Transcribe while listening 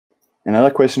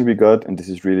Another question we got, and this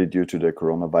is really due to the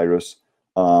coronavirus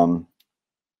um,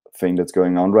 thing that's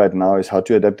going on right now, is how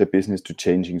to adapt the business to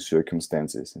changing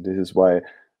circumstances. And this is why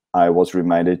I was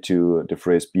reminded to the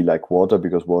phrase "be like water,"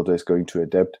 because water is going to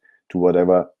adapt to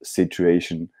whatever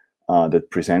situation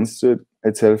that presents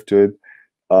itself to it.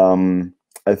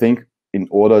 I think in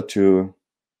order to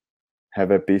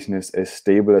have a business as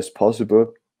stable as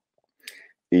possible,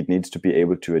 it needs to be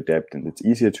able to adapt. And it's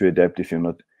easier to adapt if you're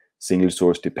not single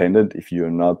source dependent, if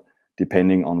you're not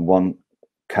depending on one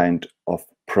kind of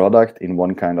product in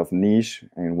one kind of niche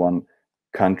in one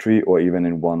country or even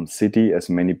in one city, as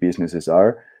many businesses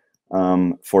are.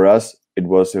 For us, it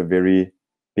was a very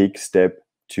big step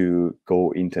to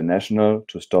go international,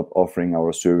 to stop offering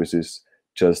our services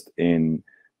just in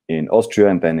Austria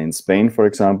and then in Spain, for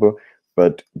example.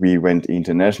 But we went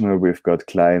international. We've got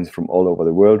clients from all over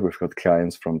the world. We've got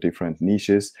clients from different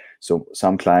niches. So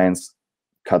some clients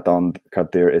cut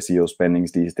their SEO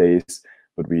spendings these days,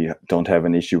 but we don't have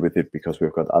an issue with it because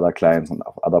we've got other clients in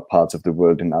other parts of the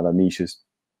world in other niches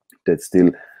that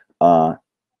still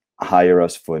hire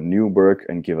us for new work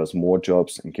and give us more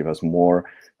jobs and give us more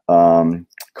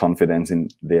confidence in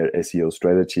their SEO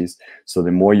strategies. So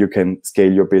the more you can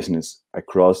scale your business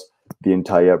across the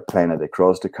entire planet,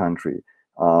 across the country,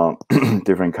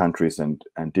 different countries and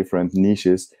different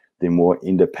niches, the more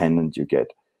independent you get.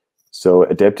 So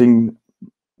adapting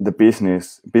the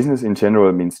business in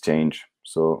general means change.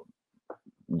 So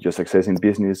your success in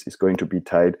business is going to be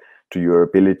tied to your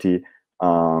ability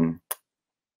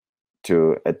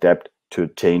to adapt to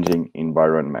changing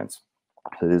environments.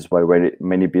 So this is why very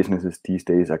many businesses these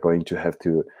days are going to have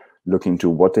to look into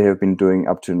what they have been doing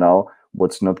up to now,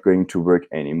 what's not going to work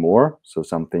anymore. So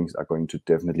some things are going to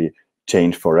definitely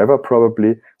change forever,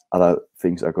 probably. Other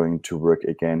things are going to work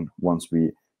again once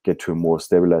we get to a more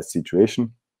stabilized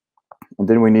situation. And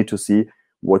then we need to see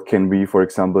what can we, for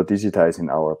example, digitize in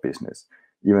our business.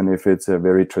 Even if it's a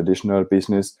very traditional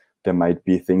business, there might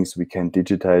be things we can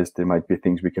digitize. There might be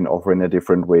things we can offer in a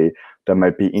different way. There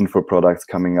might be info products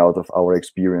coming out of our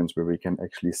experience where we can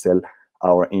actually sell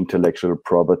our intellectual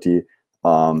property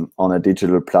on a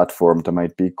digital platform. There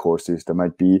might be courses. There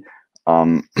might be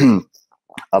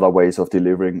other ways of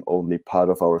delivering only part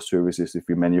of our services. If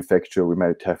we manufacture, we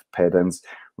might have patents.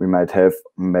 We might have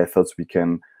methods we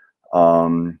can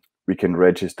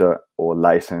register or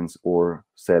license or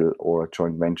sell or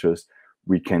joint ventures.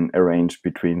 We can arrange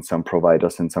between some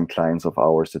providers and some clients of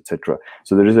ours, etc.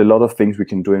 So there is a lot of things we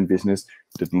can do in business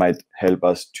that might help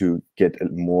us to get a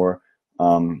more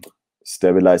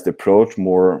stabilized approach,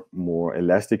 more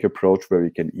elastic approach, where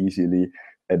we can easily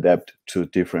adapt to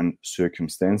different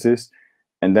circumstances.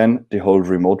 And then the whole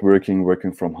remote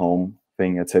working from home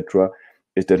thing, etc.,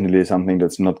 is definitely something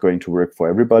that's not going to work for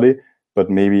everybody. But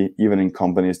maybe even in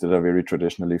companies that are very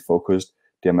traditionally focused,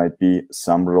 there might be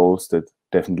some roles that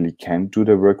definitely can do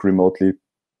the work remotely.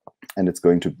 And it's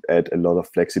going to add a lot of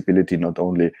flexibility, not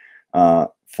only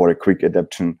for a quick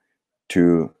adaptation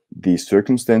to these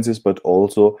circumstances, but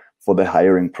also for the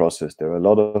hiring process. There are a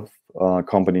lot of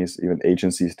companies, even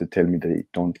agencies, that tell me they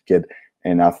don't get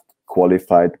enough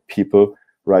qualified people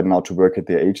right now to work at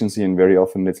their agency, and very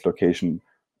often it's location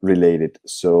related.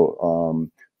 So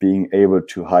being able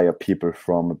to hire people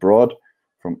from abroad,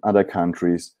 from other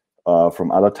countries,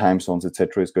 from other time zones,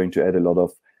 etc., is going to add a lot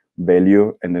of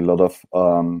value and a lot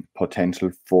of potential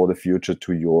for the future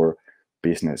to your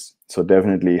business. So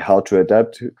definitely how to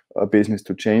adapt a business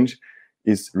to change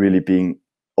is really being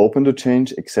open to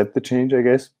change, accept the change, I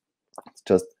guess. It's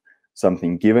just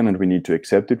something given and we need to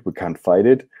accept it. We can't fight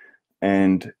it.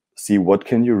 And see what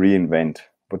can you reinvent?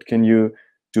 What can you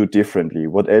do differently?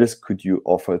 What else could you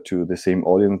offer to the same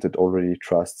audience that already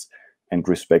trusts and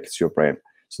respects your brand?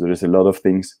 So there is a lot of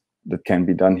things that can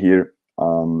be done here.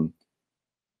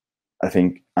 I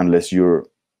think unless you're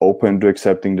open to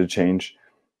accepting the change,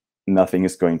 nothing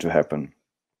is going to happen.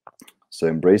 So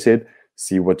embrace it,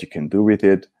 see what you can do with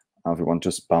it. If you want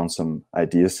to bounce some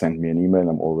ideas, send me an email.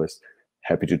 I'm always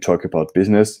happy to talk about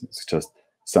business. It's just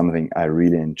something I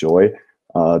really enjoy.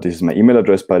 This is my email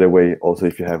address, by the way. Also,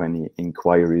 if you have any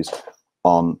inquiries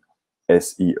on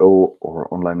SEO or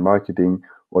online marketing,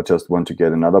 or just want to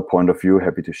get another point of view,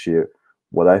 happy to share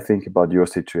what I think about your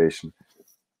situation.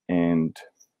 And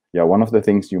yeah, one of the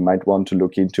things you might want to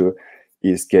look into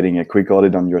is getting a quick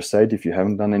audit on your site. If you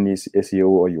haven't done any SEO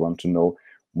or you want to know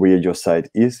where your site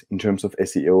is in terms of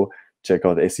SEO, check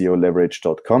out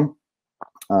seoleverage.com.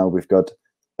 We've got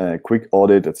a quick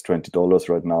audit. It's $20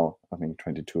 right now, I think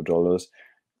 $22.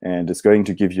 And it's going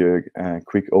to give you a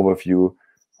quick overview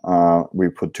we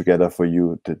put together for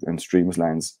you and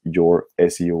streamlines your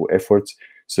SEO efforts.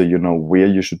 So you know where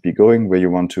you should be going, where you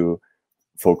want to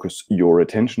focus your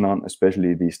attention on,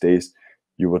 especially these days.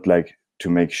 You would like to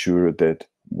make sure that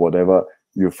whatever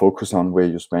you focus on, where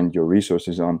you spend your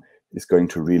resources on, is going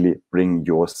to really bring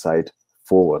your site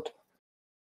forward.